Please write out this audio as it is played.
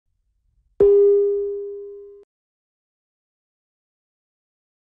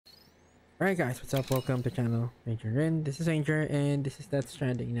Alright guys, what's up? Welcome to the channel Ranger Rin. This is Ranger and this is that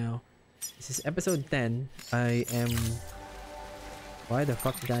Stranding now. This is episode 10. I am... Why the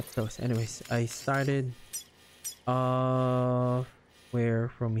fuck did that close? Anyways, I started where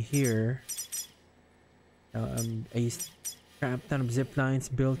from here. I used a ton of zip lines,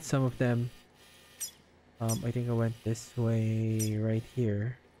 built some of them. I think I went this way right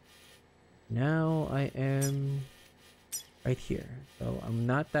here. Now I am right here, so I'm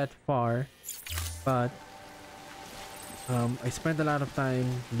not that far, but I spent a lot of time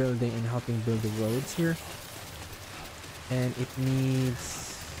building and helping build the roads here, and it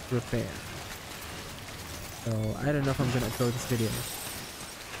needs repair. So I don't know if I'm gonna upload this video.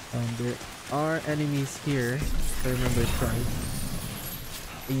 There are enemies here, if I remember it right.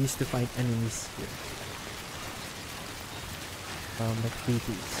 I used to fight enemies here, like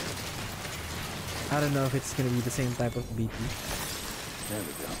BTs. I don't know if it's gonna be the same type of BT. There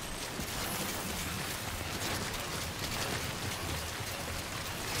we go.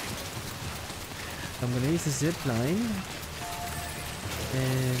 I'm gonna use the zip line,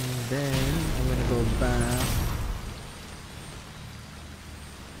 and then I'm gonna go back.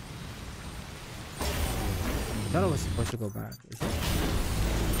 I thought I was supposed to go back. Is it?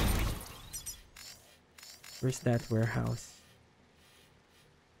 Where's that warehouse?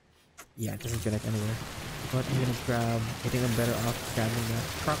 Yeah, it doesn't connect anywhere. But I'm gonna grab... I think I'm better off grabbing that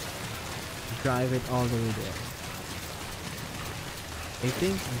truck. Drive it all the way there. I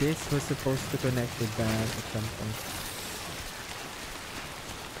think this was supposed to connect with that at some point.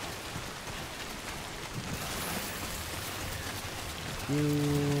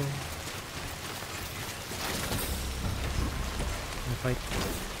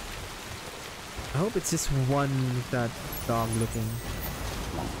 I hope it's just one with that dog looking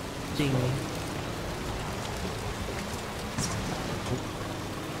thing.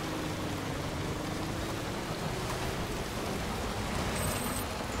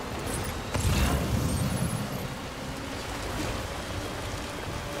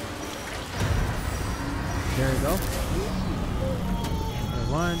 There we go. Another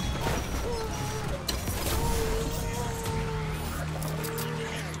one.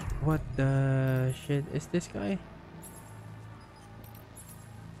 What the shit is this guy?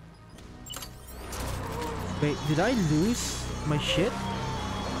 Wait, did I lose my shit?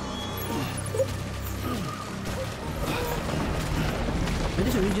 I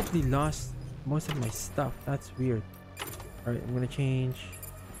just immediately lost most of my stuff. That's weird. Alright, I'm gonna change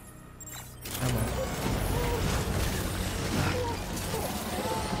ammo.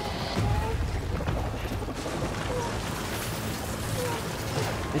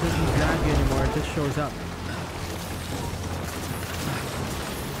 It doesn't drag you anymore, it just shows up.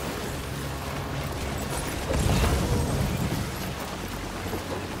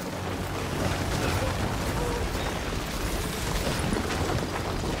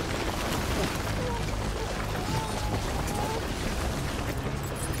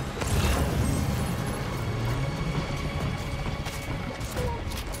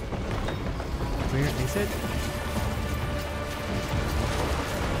 Where is it?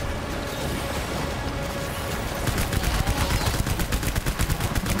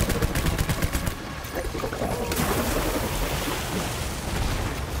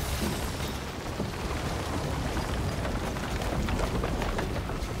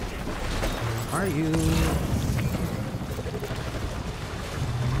 Are you?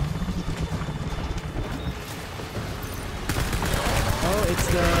 Oh, it's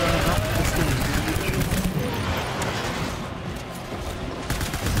the this thing.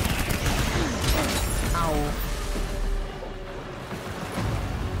 Ow.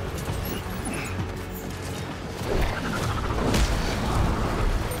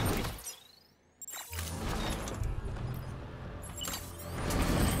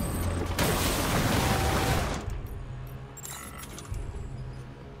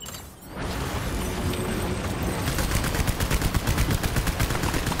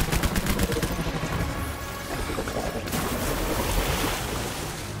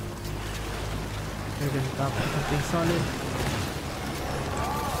 Something solid.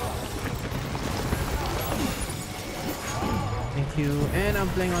 Thank you. And I'm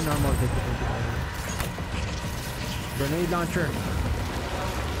playing on normal difficulty. Grenade launcher.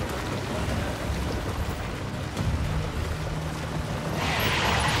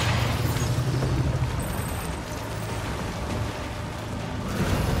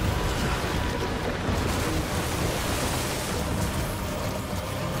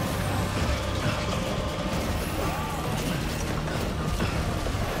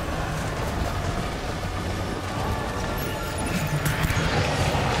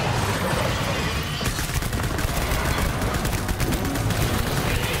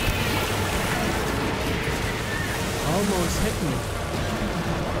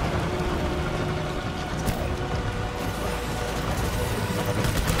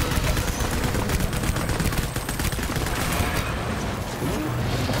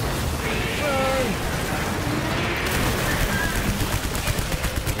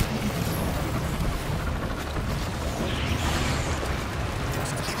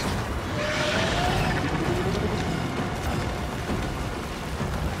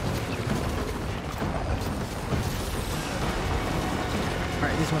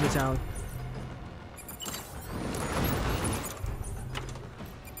 this one is out.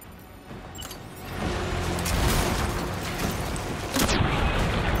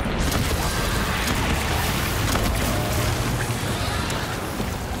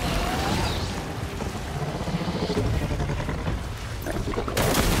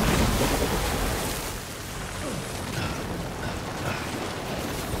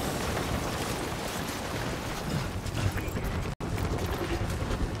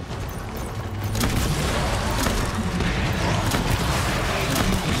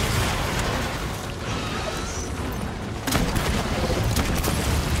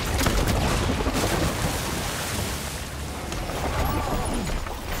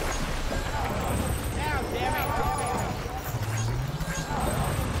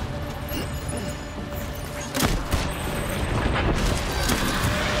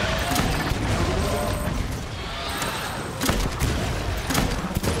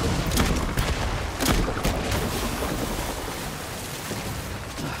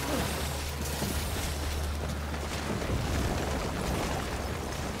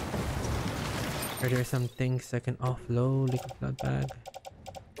 Are there some things I can offload? Liquid blood bag.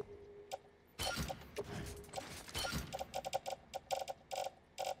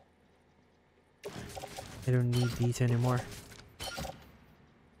 I don't need these anymore.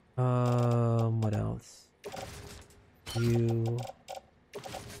 What else? You.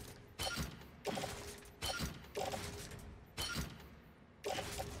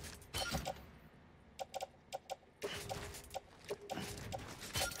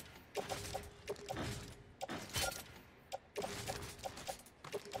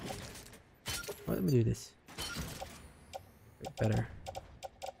 Let me do this. Better.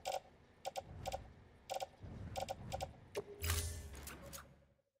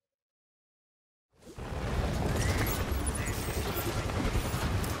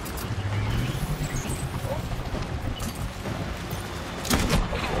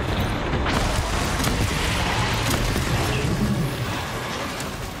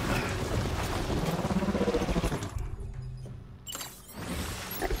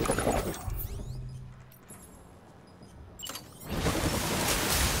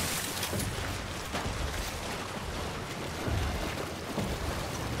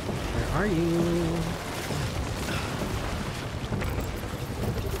 Are you?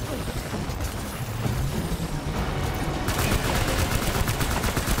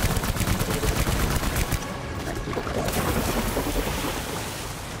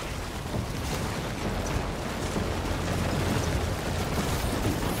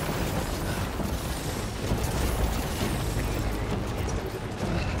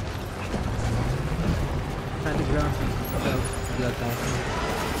 At the ground, blood passing.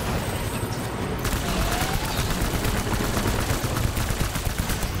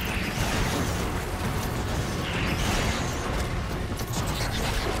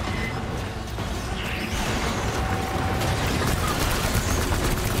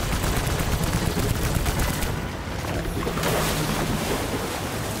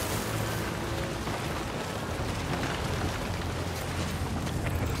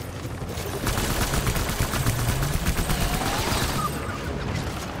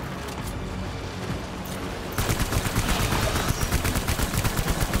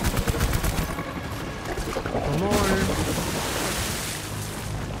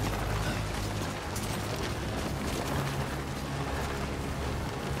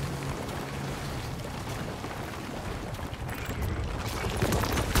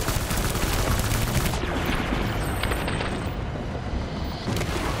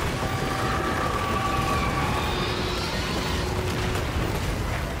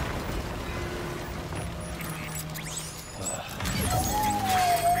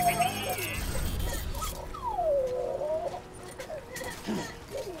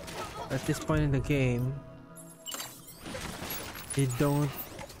 At this point in the game, they don't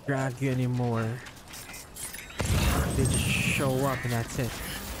drag you anymore. They just show up and that's it.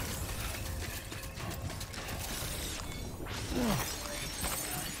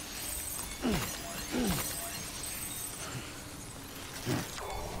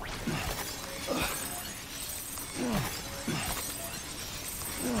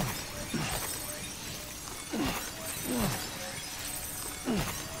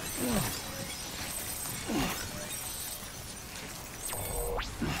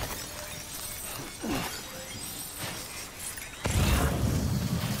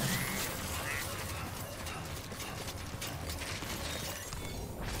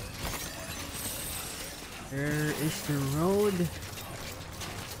 Where is the road?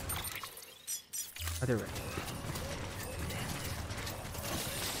 Other way.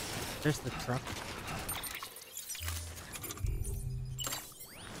 There's the truck.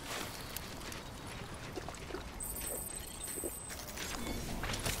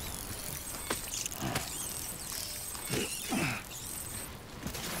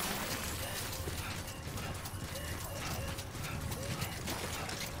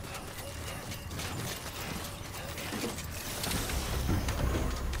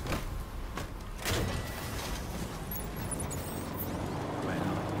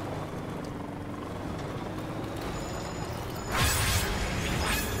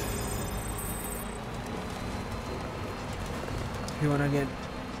 If you wanna get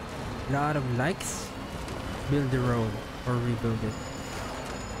a lot of likes, build the road or rebuild it.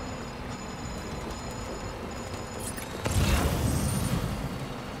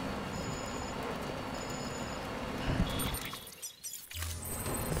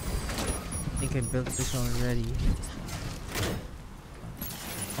 I think I built this already.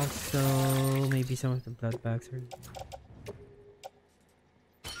 Also, maybe some of the blood bags are good.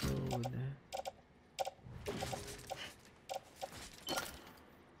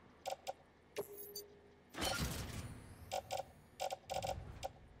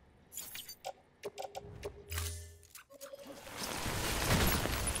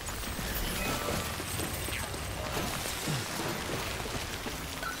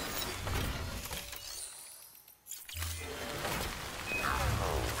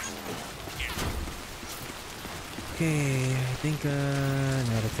 Okay, I think no,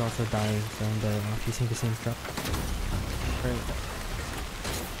 that's also dying, so I'm better off using the same truck. Right.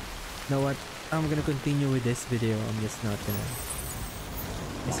 You know what? I'm gonna continue with this video. I'm just not gonna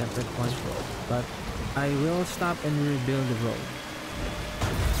a separate one, but I will stop and rebuild the road.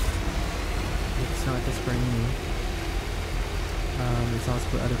 It's not just for me. It's also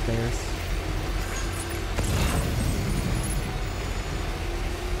for other players.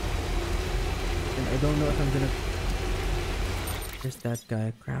 And I don't know if I'm gonna. There's that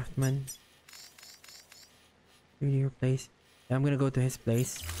guy, Craftsman. Really your place? Yeah, I'm gonna go to his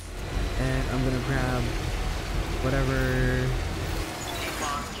place, and I'm gonna grab whatever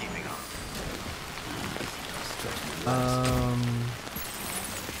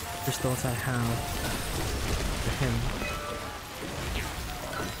crystals I have for him.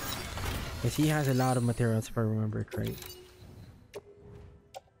 Because he has a lot of materials, if I remember it right.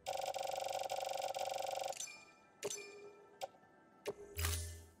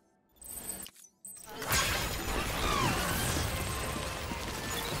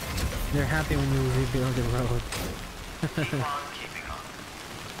 They're happy when you rebuild the road.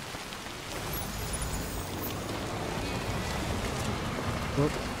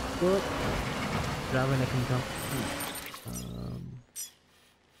 Whoop, whoop. Grabe na can jump.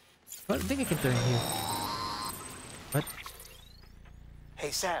 Well, I think I can turn here. What?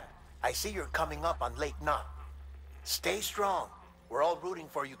 Hey Sam, I see you're coming up on Lake Knot. Stay strong. We're all rooting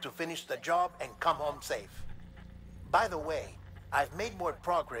for you to finish the job and come home safe. By the way, I've made more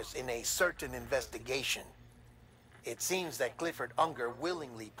progress in a certain investigation. It seems that Clifford Unger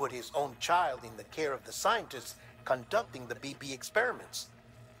willingly put his own child in the care of the scientists conducting the BB experiments.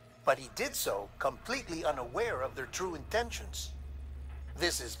 But he did so completely unaware of their true intentions.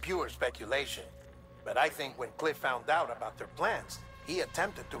 This is pure speculation, but I think when Cliff found out about their plans, he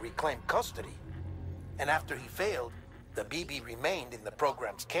attempted to reclaim custody. And after he failed, the BB remained in the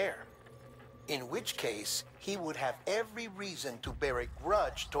program's care. In which case, he would have every reason to bear a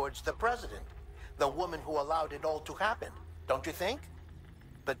grudge towards the president, the woman who allowed it all to happen, don't you think?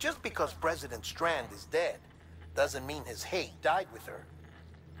 But just because President Strand is dead, doesn't mean his hate died with her.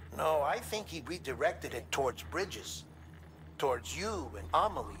 No, I think he redirected it towards Bridges, towards you and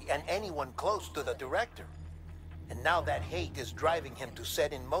Amelie and anyone close to the director. And now that hate is driving him to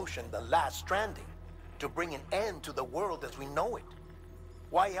set in motion the last Stranding, to bring an end to the world as we know it.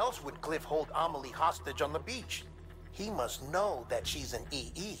 Why else would Cliff hold Amelie hostage on the beach? He must know that she's an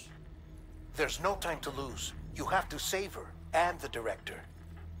EE. There's no time to lose. You have to save her and the director.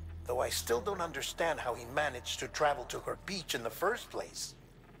 Though I still don't understand how he managed to travel to her beach in the first place.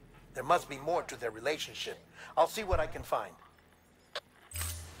 There must be more to their relationship. I'll see what I can find.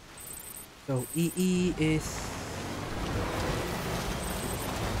 So EE is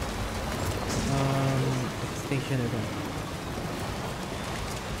extinction event.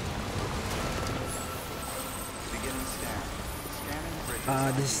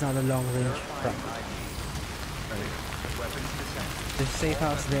 This is not a long range truck. The safe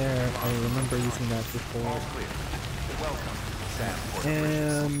house there, I remember using that before.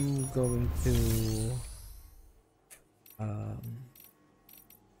 I'm going to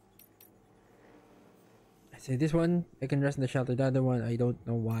I See, this one I can rest in the shelter. The other one I don't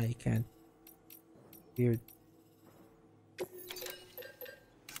know why I can't. Weird.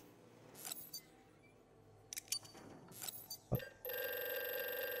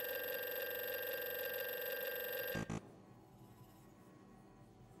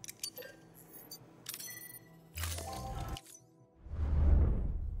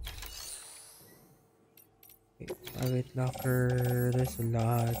 Private locker, there's a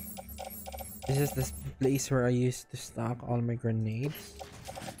lot. This is the place where I used to stock all my grenades.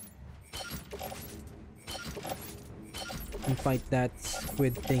 And fight that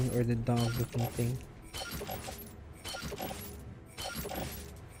squid thing or the dog looking thing.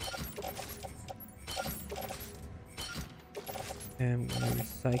 And I'm gonna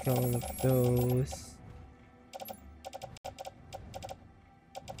recycle all of those.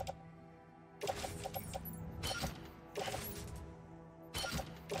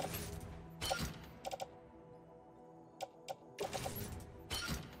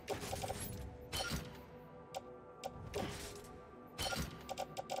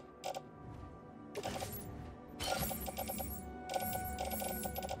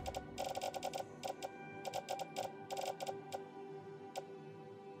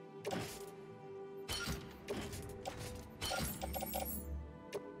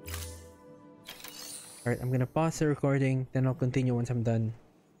 Alright, I'm gonna pause the recording, then I'll continue once I'm done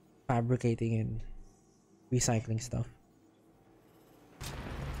fabricating and recycling stuff.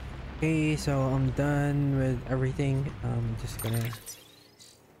 Okay, so I'm done with everything. I'm just gonna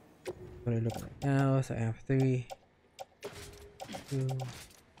look right now. So I have 3, 2,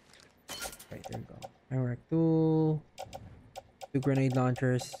 right, there we go. Iraq tool, 2 grenade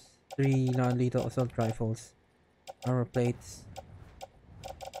launchers, 3 non-lethal assault rifles, armor plates.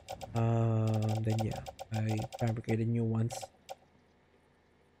 Then yeah, I fabricated new ones.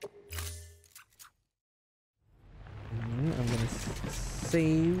 I'm gonna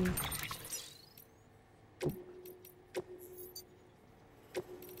save. Oop.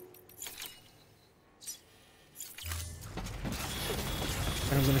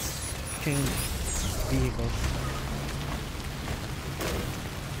 And I'm gonna change vehicles.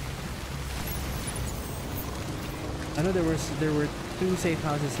 I know there were 2 safe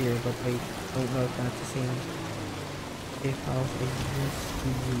houses here, but I don't know if that's the same safe house I used to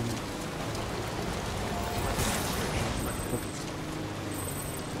use. Oops.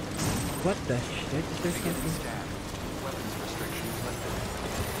 What the shit? There's something.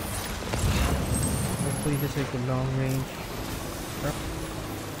 Hopefully this is like a long range.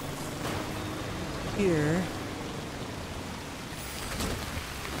 Here.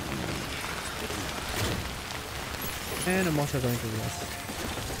 And I'm also going to rest.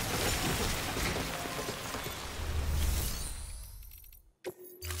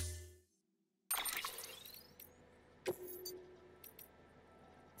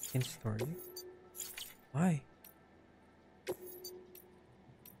 In story? Why?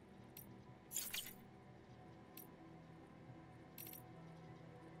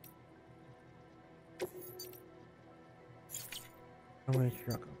 I'm gonna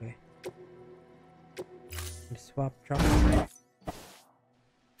truck, okay. Swap truck.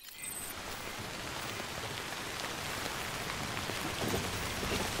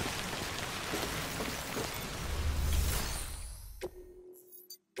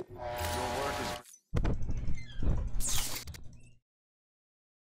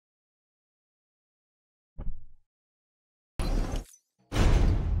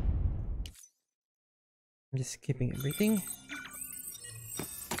 I'm just skipping everything.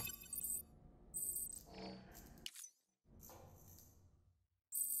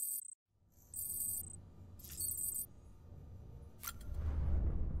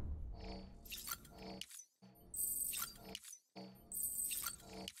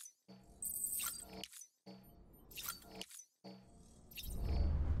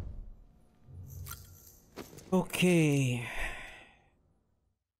 Okay.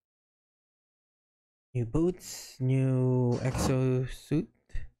 New boots, new exosuit.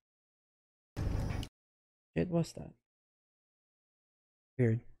 Shit, what's that?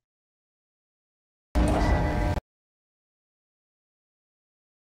 Weird.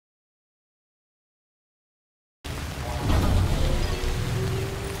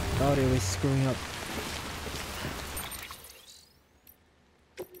 Audio is screwing up.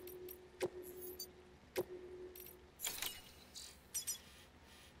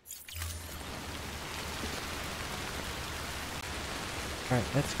 Alright,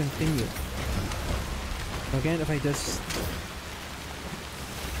 let's continue. Again, if I just...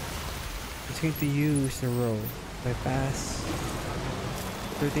 It's going to use the road. If I pass...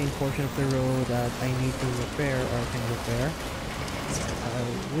 certain portion of the road that I need to repair or can repair, I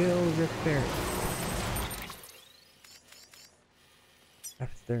will repair it. I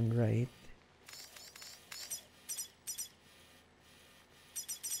have to turn right.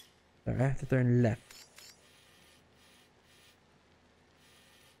 So I have to turn left.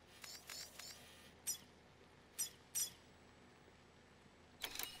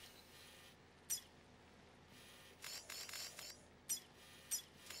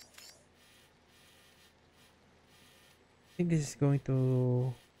 I think this is going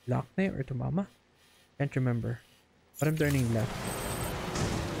to Lockney or to Mama. Can't remember. But I'm turning left.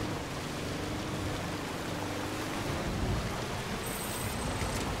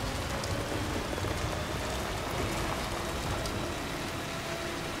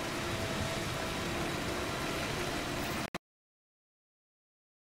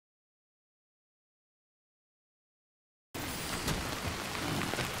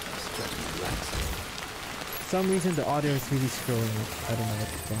 For some reason the audio is really scrolling. I don't know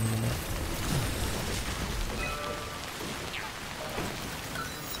what's going on.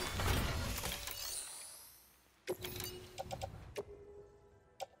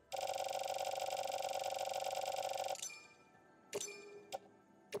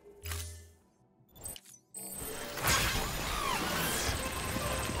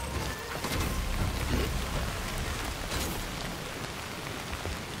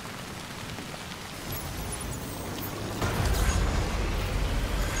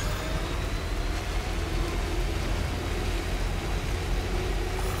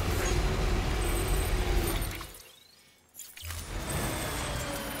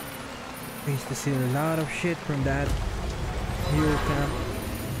 I used to see a lot of shit from that hero camp.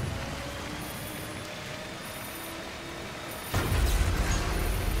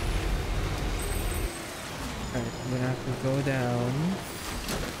 Alright, I'm gonna have to go down.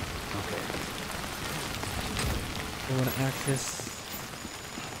 Okay. I wanna access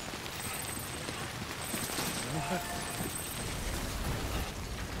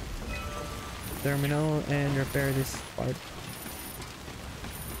terminal and repair this part.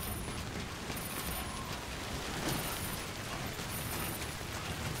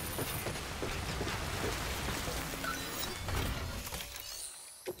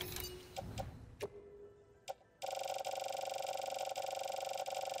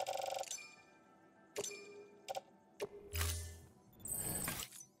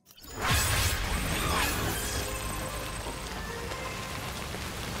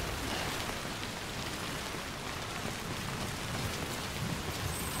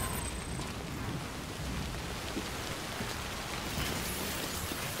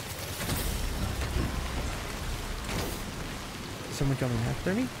 Someone coming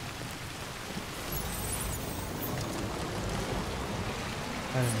after me?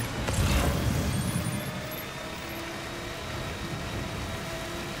 I don't know.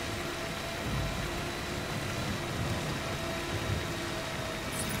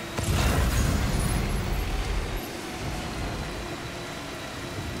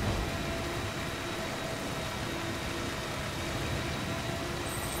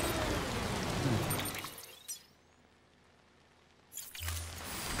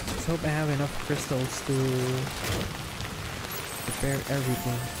 Hope I have enough crystals to repair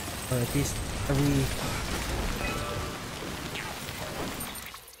everything, or at least every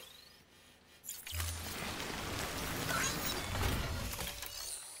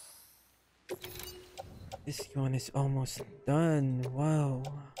this one is almost done. Wow,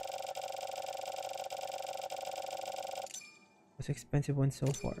 most expensive one so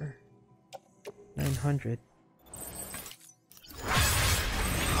far, 900.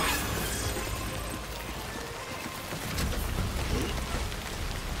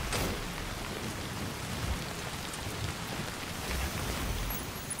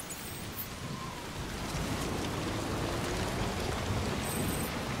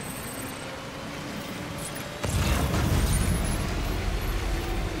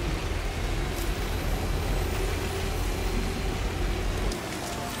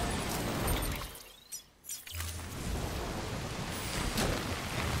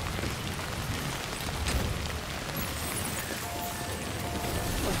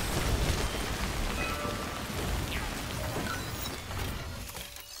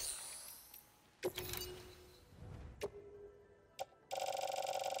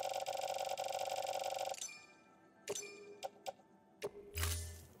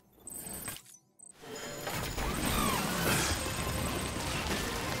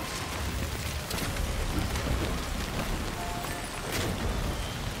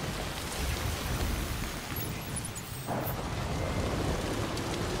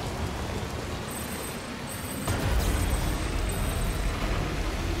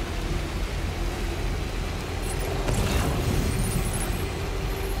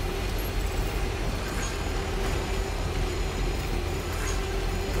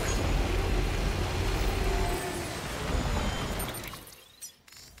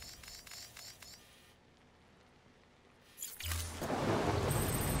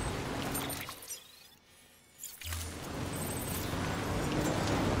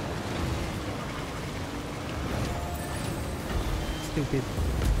 stupid.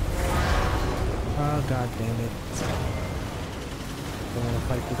 Oh god damn it. Don't wanna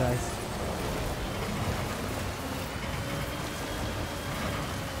fight you guys.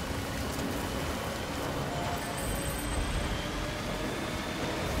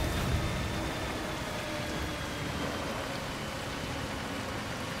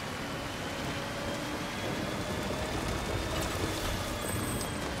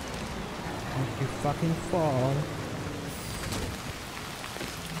 Don't you fucking fall.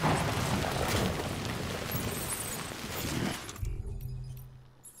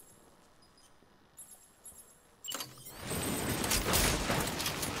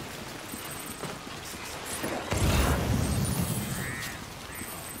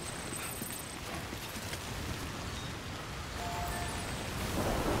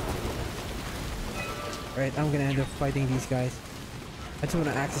 Right, I'm gonna end up fighting these guys. I just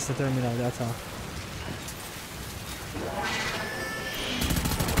wanna access the terminal, that's all.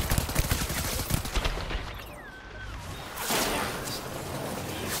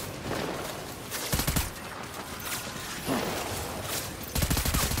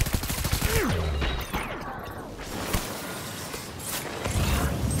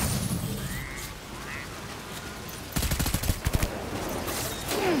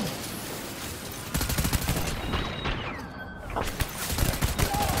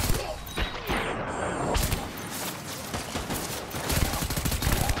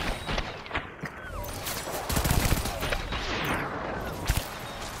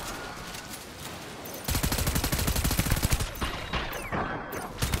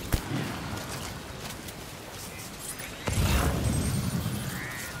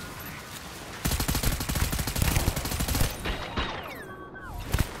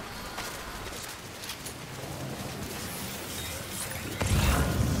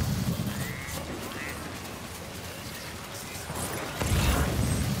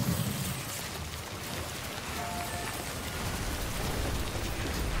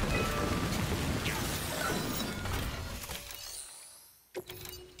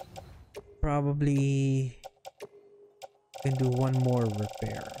 Probably can do one more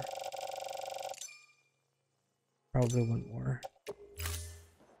repair. Probably one more.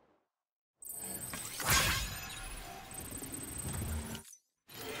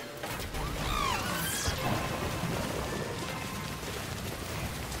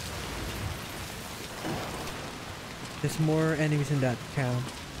 There's more enemies in that camp,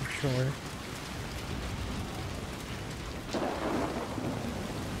 for sure.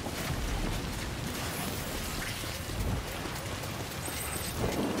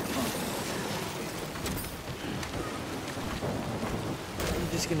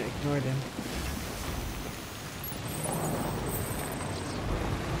 Gonna ignore them.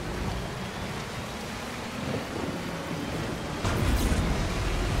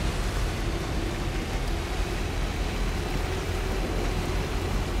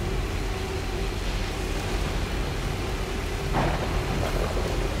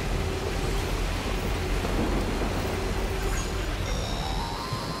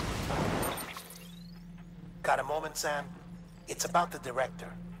 Got a moment, Sam? It's about the director.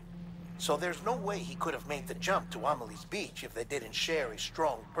 So there's no way he could have made the jump to Amelie's Beach if they didn't share a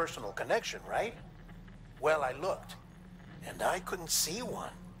strong personal connection, right? Well, I looked, and I couldn't see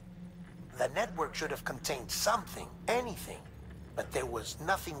one. The network should have contained something, anything, but there was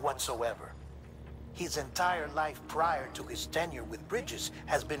nothing whatsoever. His entire life prior to his tenure with Bridges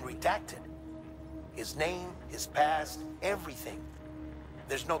has been redacted. His name, his past, everything.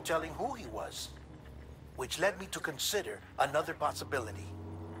 There's no telling who he was. Which led me to consider another possibility.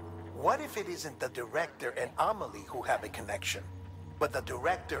 What if it isn't the director and Amelie who have a connection, but the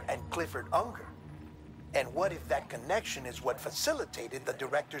director and Clifford Unger? And what if that connection is what facilitated the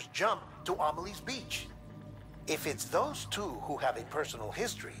director's jump to Amelie's Beach? If it's those two who have a personal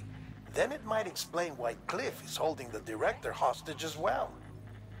history, then it might explain why Cliff is holding the director hostage as well.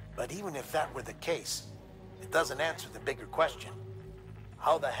 But even if that were the case, it doesn't answer the bigger question.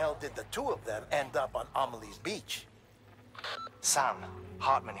 How the hell did the two of them end up on Amelie's Beach? Sam,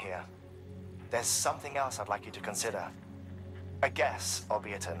 Hartman here. There's something else I'd like you to consider. A guess,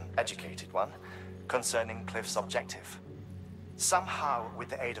 albeit an educated one, concerning Cliff's objective. Somehow, with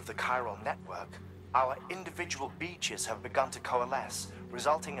the aid of the chiral network, our individual beaches have begun to coalesce,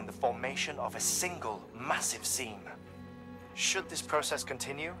 resulting in the formation of a single massive seam. Should this process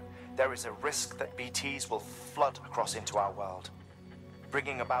continue, there is a risk that BTs will flood across into our world,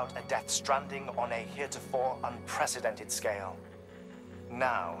 bringing about a death stranding on a heretofore unprecedented scale.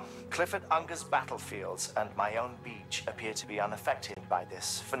 Now, Clifford Unger's battlefields and my own beach appear to be unaffected by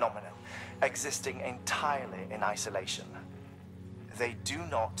this phenomenon, existing entirely in isolation. they do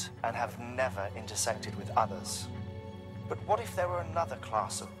not and have never intersected with others. But what if there were another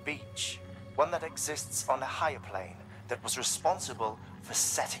class of beach? One that exists on a higher plane that was responsible for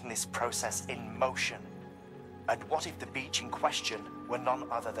setting this process in motion? And what if the beach in question were none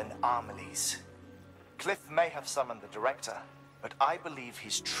other than Amelie's? Cliff may have summoned the director, but I believe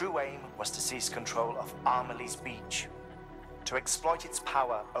his true aim was to seize control of Amelie's beach, to exploit its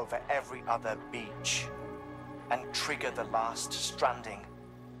power over every other beach, and trigger the last stranding.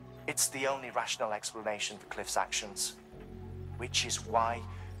 It's the only rational explanation for Cliff's actions, which is why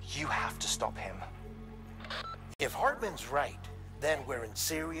you have to stop him. If Hartman's right, then we're in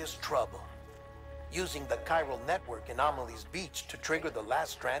serious trouble. Using the chiral network in Amelie's beach to trigger the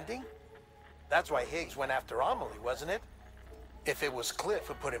last stranding? That's why Higgs went after Amelie, wasn't it? If it was Cliff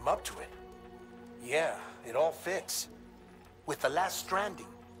who put him up to it. Yeah, it all fits. With the last stranding,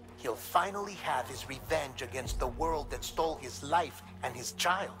 he'll finally have his revenge against the world that stole his life and his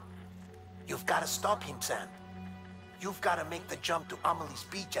child. You've got to stop him, Sam. You've got to make the jump to Amelie's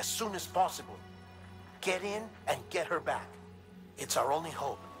beach as soon as possible. Get in and get her back. It's our only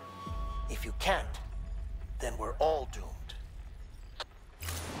hope. If you can't, then we're all doomed.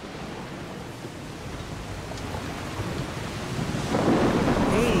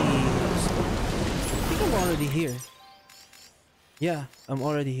 Hey, I think I'm already here. Yeah, I'm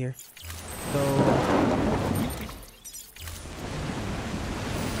already here. So,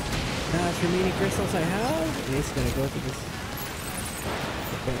 last remaining crystals I have is gonna go to this.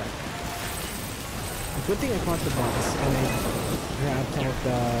 Okay. Good thing I caught the box and I grabbed some of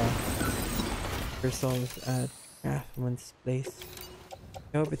the crystals at Craftsman's place.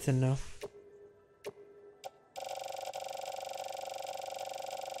 I hope it's enough.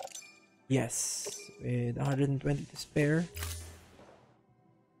 Yes, with 120 to spare.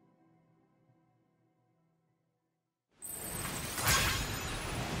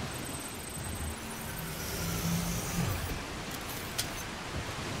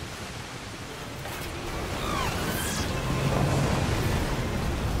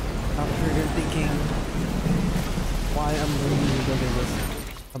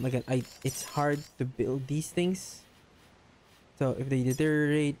 Again, it's hard to build these things, so if they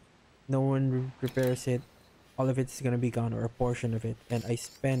deteriorate, no one repairs it, all of it's gonna be gone, or a portion of it. And I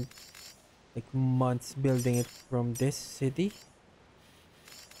spent like months building it from this city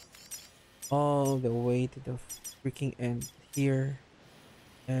all the way to the freaking end here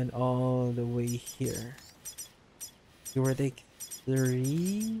and all the way here. It would take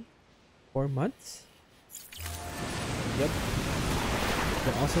 3-4 months. Yep.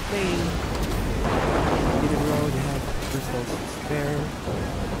 They're also playing. Either road, they have crystals spare.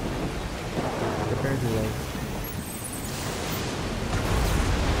 Prepare the way.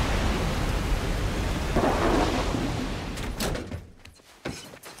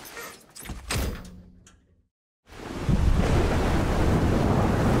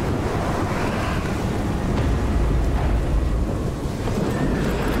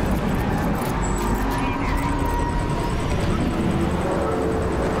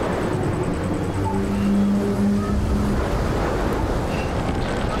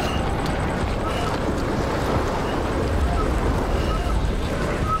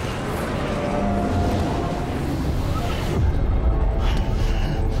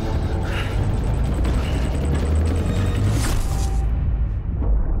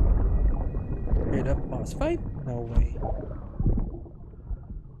 Fight? No way.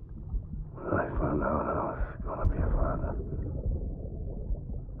 When I found out I was gonna be a father,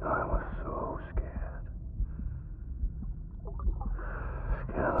 I was so scared.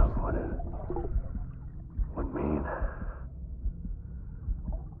 Scared of what it would mean.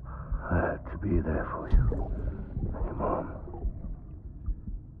 I had to be there for you and your mom,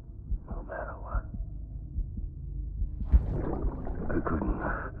 no matter what. I couldn't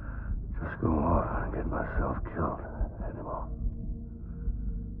just go off and get myself killed anymore.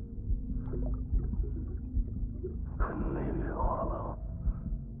 Couldn't leave you all alone.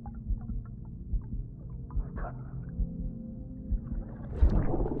 I couldn't.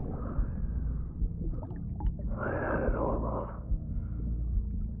 I had it all wrong.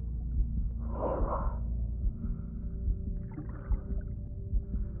 All wrong.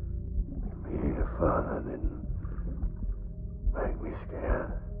 Being a father didn't make me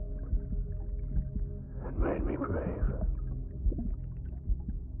scared. It made me brave.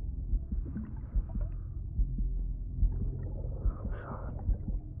 I'm sorry.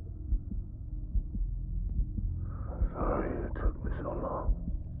 I'm sorry it took me so long.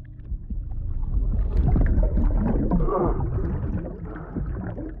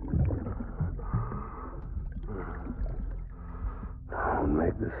 Don't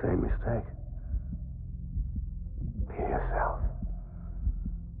make the same mistake. Be yourself.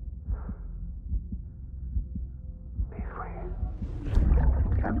 Be free.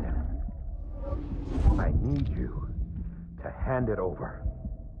 Captain, I need you to hand it over.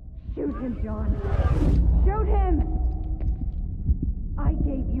 Shoot him, John. Shoot him! I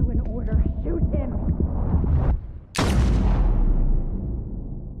gave you an order. Shoot him!